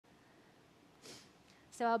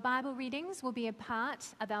So our Bible readings will be a part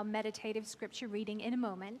of our meditative scripture reading in a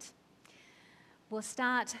moment. We'll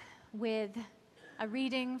start with a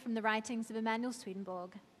reading from the writings of Emanuel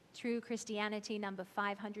Swedenborg, True Christianity, number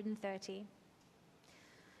 530.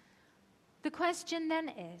 The question then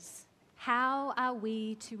is, how are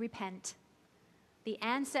we to repent? The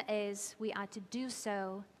answer is, we are to do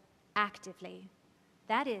so actively.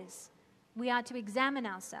 That is, we are to examine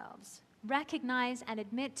ourselves, recognize and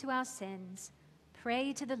admit to our sins,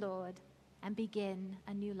 pray to the Lord, and begin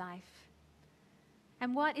a new life.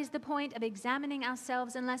 And what is the point of examining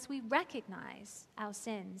ourselves unless we recognize our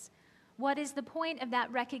sins? What is the point of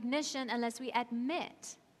that recognition unless we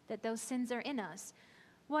admit that those sins are in us?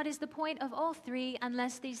 What is the point of all three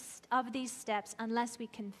unless these steps, unless we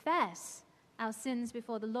confess our sins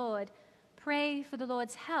before the Lord, pray for the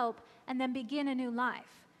Lord's help, and then begin a new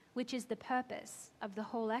life, which is the purpose of the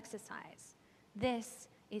whole exercise? This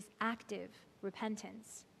is active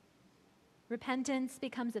repentance. Repentance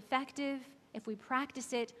becomes effective if we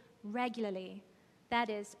practice it regularly.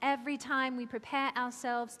 That is, every time we prepare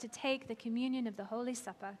ourselves to take the communion of the Holy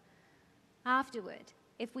Supper. Afterward,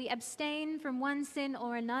 if we abstain from one sin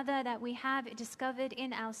or another that we have discovered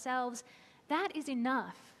in ourselves, that is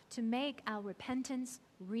enough to make our repentance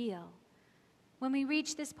real. When we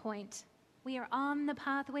reach this point, we are on the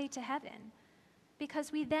pathway to heaven,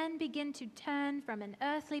 because we then begin to turn from an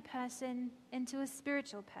earthly person into a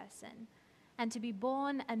spiritual person, and to be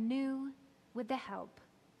born anew with the help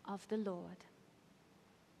of the Lord.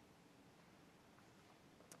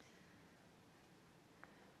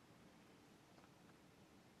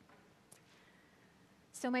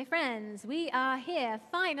 So my friends, we are here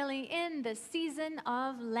finally in the season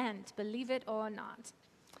of Lent, believe it or not.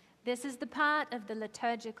 This is the part of the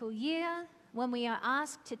liturgical year when we are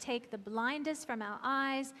asked to take the blinders from our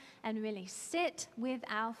eyes and really sit with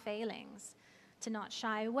our failings, to not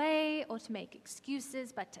shy away or to make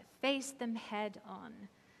excuses, but to face them head on.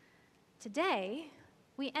 Today,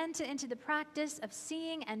 we enter into the practice of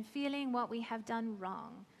seeing and feeling what we have done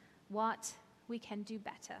wrong, what we can do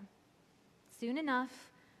better. Soon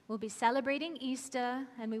enough, we'll be celebrating Easter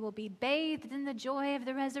and we will be bathed in the joy of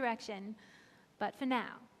the resurrection. But for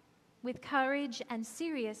now, with courage and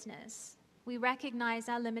seriousness, we recognize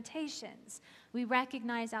our limitations. We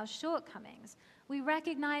recognize our shortcomings. We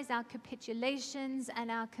recognize our capitulations and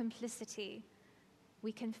our complicity.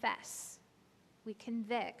 We confess. We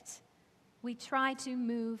convict. We try to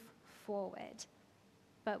move forward.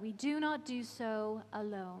 But we do not do so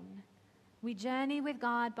alone. We journey with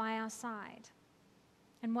God by our side.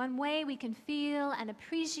 And one way we can feel and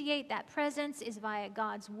appreciate that presence is via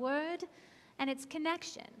God's word and its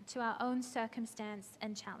connection to our own circumstance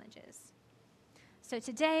and challenges. So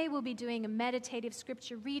today we'll be doing a meditative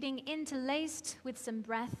scripture reading interlaced with some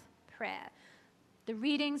breath prayer. The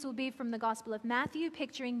readings will be from the Gospel of Matthew,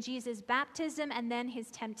 picturing Jesus' baptism and then his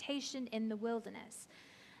temptation in the wilderness.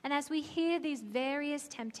 And as we hear these various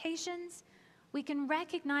temptations, we can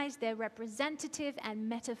recognize their representative and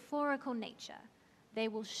metaphorical nature. They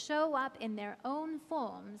will show up in their own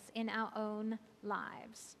forms in our own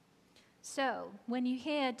lives. So, when you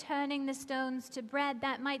hear turning the stones to bread,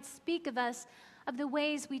 that might speak of us, of the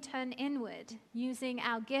ways we turn inward, using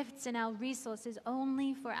our gifts and our resources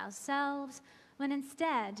only for ourselves, when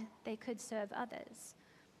instead they could serve others.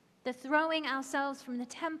 The throwing ourselves from the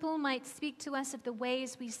temple might speak to us of the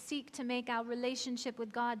ways we seek to make our relationship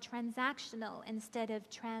with God transactional instead of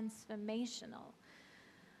transformational.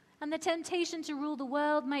 And the temptation to rule the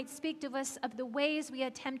world might speak to us of the ways we are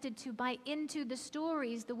tempted to buy into the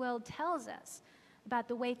stories the world tells us about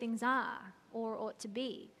the way things are or ought to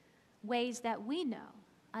be, ways that we know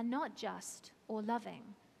are not just or loving.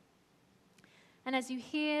 And as you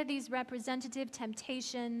hear these representative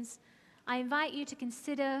temptations, I invite you to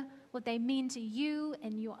consider what they mean to you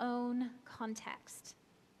in your own context.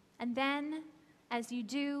 And then, as you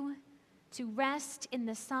do, to rest in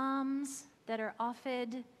the Psalms that are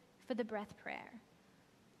offered for the breath prayer.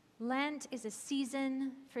 Lent is a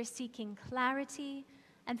season for seeking clarity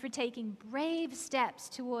and for taking brave steps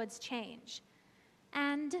towards change.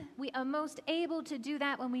 And we are most able to do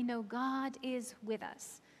that when we know God is with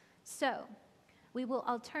us. So, we will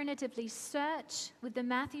alternatively search with the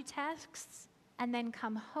Matthew texts and then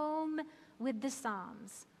come home with the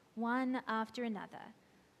Psalms, one after another.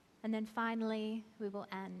 And then finally, we will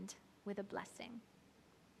end with a blessing.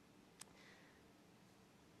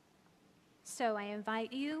 So I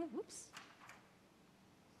invite you,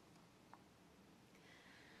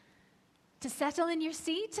 to settle in your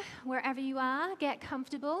seat wherever you are, get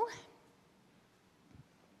comfortable,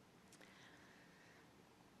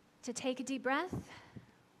 to take a deep breath,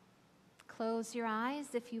 close your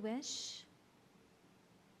eyes if you wish.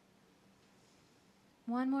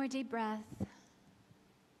 One more deep breath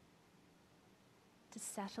to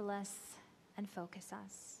settle us and focus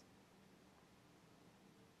us.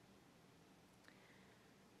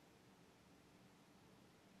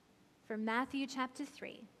 From Matthew chapter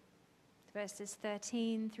 3, verses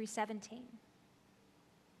 13 through 17.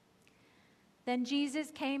 Then Jesus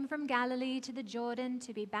came from Galilee to the Jordan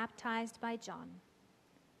to be baptized by John.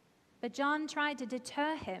 But John tried to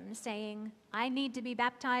deter him, saying, "I need to be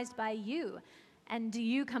baptized by you, and do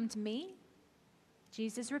you come to me?"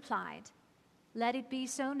 Jesus replied, "Let it be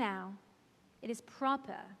so now. It is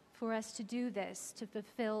proper for us to do this to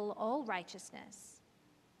fulfill all righteousness."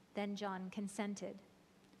 Then John consented.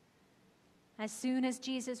 As soon as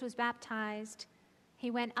Jesus was baptized, he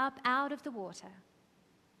went up out of the water.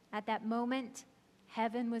 At that moment,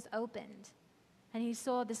 heaven was opened, and he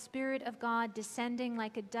saw the Spirit of God descending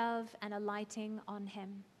like a dove and alighting on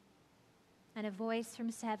him. And a voice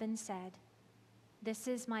from heaven said, "This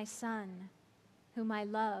is my Son, whom I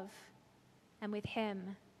love, and with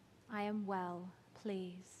him I am well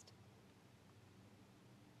pleased."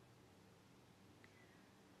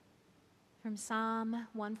 From Psalm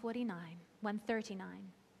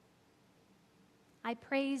 139. I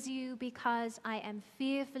praise you because I am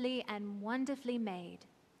fearfully and wonderfully made.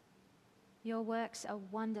 Your works are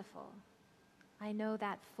wonderful. I know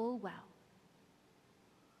that full well.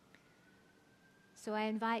 So I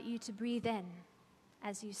invite you to breathe in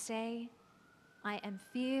as you say, "I am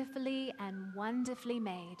fearfully and wonderfully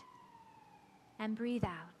made," and breathe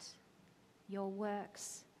out, "Your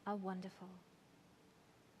works are wonderful."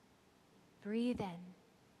 Breathe in,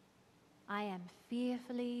 "I am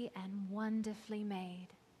fearfully and wonderfully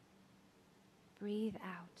made." Breathe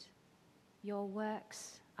out, "Your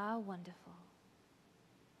works are wonderful."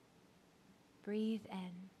 Breathe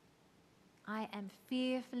in, "I am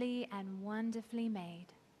fearfully and wonderfully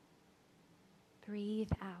made."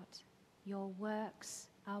 Breathe out, "Your works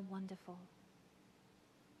are wonderful."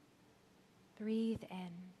 Breathe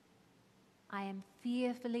in, "I am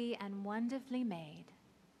fearfully and wonderfully made."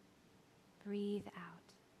 Breathe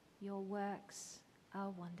out, "Your works are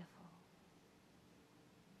wonderful."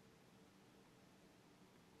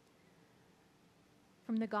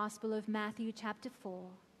 From the Gospel of Matthew chapter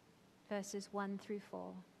 4, verses 1 through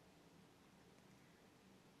 4.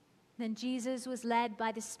 Then Jesus was led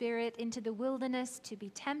by the Spirit into the wilderness to be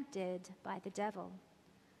tempted by the devil.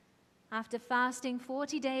 After fasting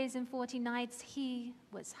 40 days and 40 nights, he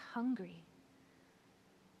was hungry.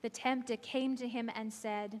 The tempter came to him and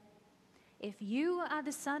said, "If you are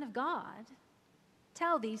the Son of God,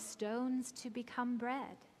 tell these stones to become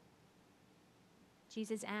bread."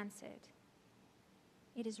 Jesus answered,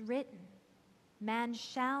 "It is written, man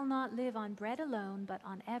shall not live on bread alone, but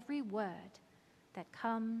on every word that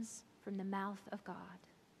comes from the mouth of God."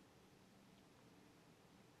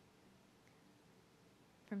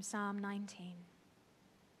 From Psalm 19.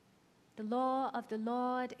 The law of the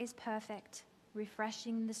Lord is perfect,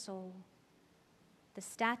 refreshing the soul. The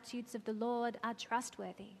statutes of the Lord are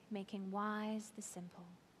trustworthy, making wise the simple.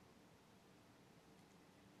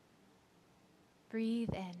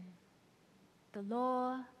 Breathe in. The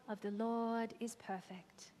law of the Lord is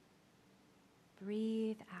perfect.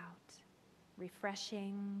 Breathe out,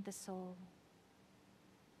 refreshing the soul.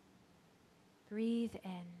 Breathe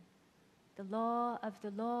in. The law of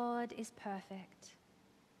the Lord is perfect.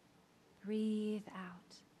 Breathe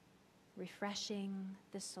out, refreshing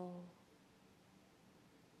the soul.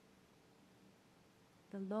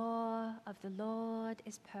 The law of the Lord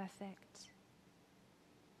is perfect,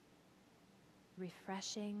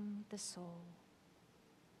 refreshing the soul.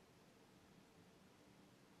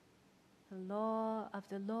 The law of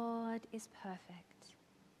the Lord is perfect,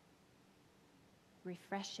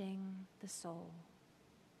 refreshing the soul.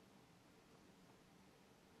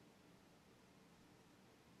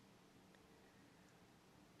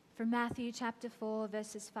 From Matthew chapter 4,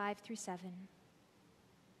 verses 5 through 7.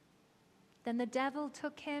 Then the devil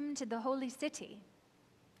took him to the holy city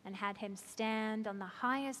and had him stand on the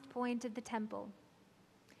highest point of the temple.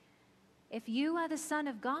 "If you are the Son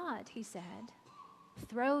of God," he said,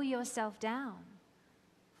 "throw yourself down.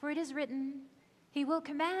 For it is written, He will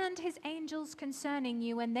command His angels concerning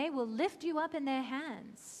you, and they will lift you up in their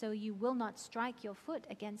hands, so you will not strike your foot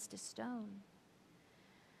against a stone."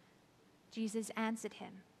 Jesus answered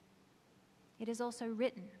him, "It is also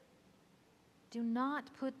written, do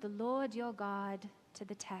not put the Lord your God to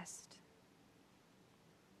the test."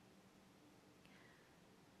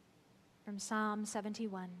 From Psalm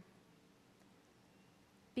 71.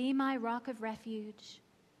 Be my rock of refuge,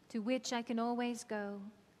 to which I can always go.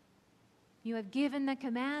 You have given the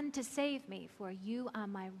command to save me, for you are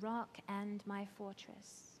my rock and my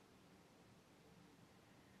fortress.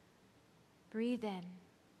 Breathe in.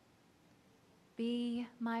 Be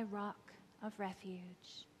my rock of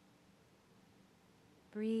refuge.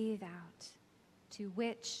 Breathe out, to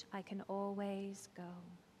which I can always go.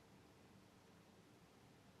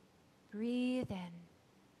 Breathe in.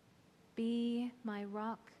 Be my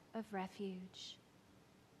rock of refuge.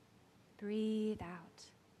 Breathe out,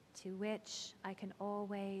 to which I can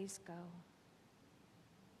always go.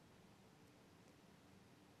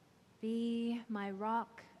 Be my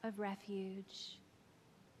rock of refuge,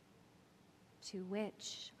 to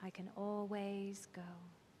which I can always go.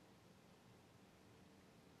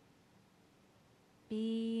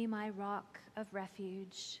 Be my rock of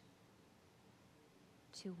refuge,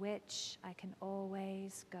 to which I can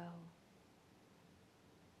always go.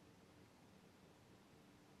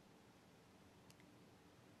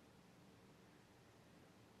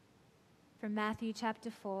 From Matthew chapter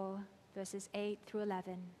 4, verses 8 through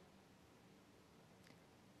 11.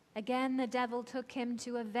 Again, the devil took him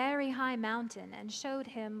to a very high mountain and showed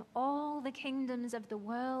him all the kingdoms of the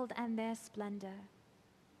world and their splendor.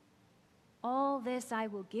 All this I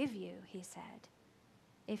will give you, he said,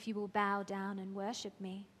 if you will bow down and worship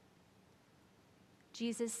me.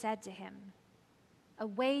 Jesus said to him,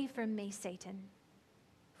 Away from me, Satan,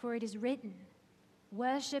 for it is written,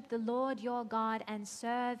 Worship the Lord your God and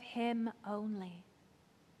serve him only.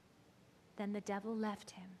 Then the devil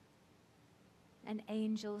left him, and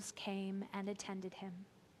angels came and attended him.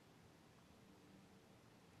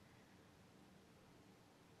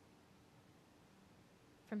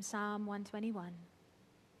 From Psalm 121.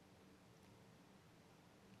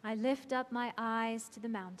 I lift up my eyes to the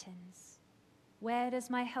mountains. Where does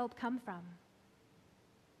my help come from?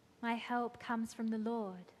 My help comes from the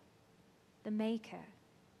Lord, the maker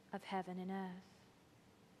of heaven and earth.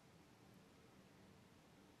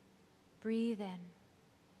 Breathe in.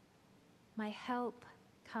 My help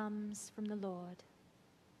comes from the Lord.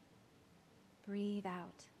 Breathe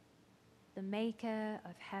out. The maker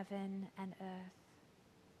of heaven and earth.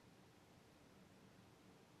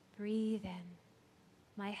 Breathe in.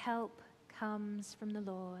 My help comes from the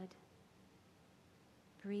Lord.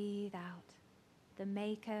 Breathe out. The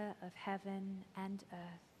maker of heaven and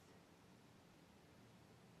earth.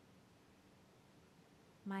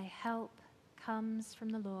 My help comes from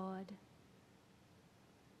the Lord,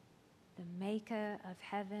 the maker of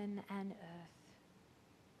heaven and earth.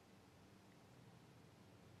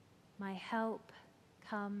 My help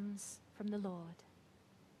comes from the Lord,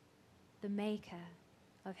 the maker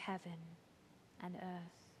of heaven and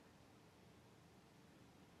earth.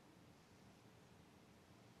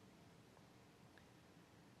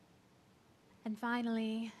 And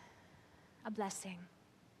finally, a blessing.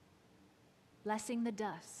 Blessing the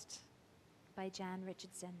Dust by Jan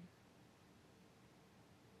Richardson.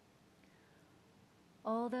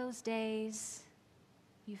 All those days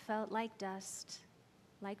you felt like dust,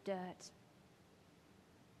 like dirt,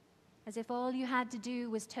 as if all you had to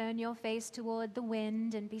do was turn your face toward the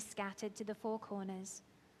wind and be scattered to the four corners,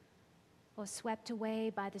 or swept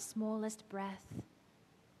away by the smallest breath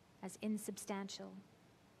as insubstantial.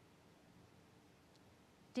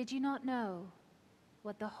 Did you not know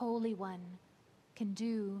what the Holy One can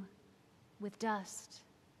do with dust?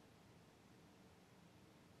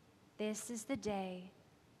 This is the day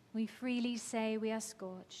we freely say we are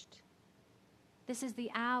scorched. This is the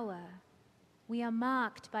hour we are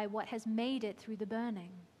marked by what has made it through the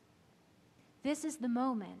burning. This is the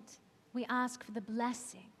moment we ask for the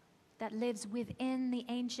blessing that lives within the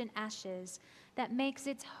ancient ashes, that makes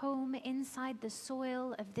its home inside the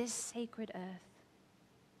soil of this sacred earth.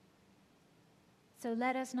 So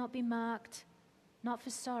let us not be marked, not for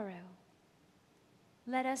sorrow.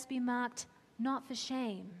 Let us be marked not for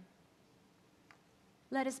shame.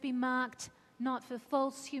 Let us be marked not for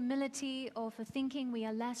false humility or for thinking we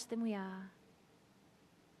are less than we are,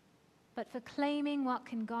 but for claiming what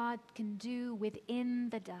God can do within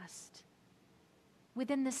the dust,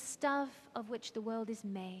 within the stuff of which the world is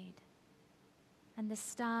made, and the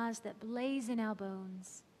stars that blaze in our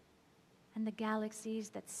bones, and the galaxies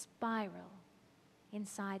that spiral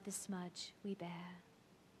inside the smudge we bear.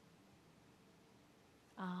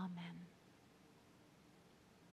 Amen.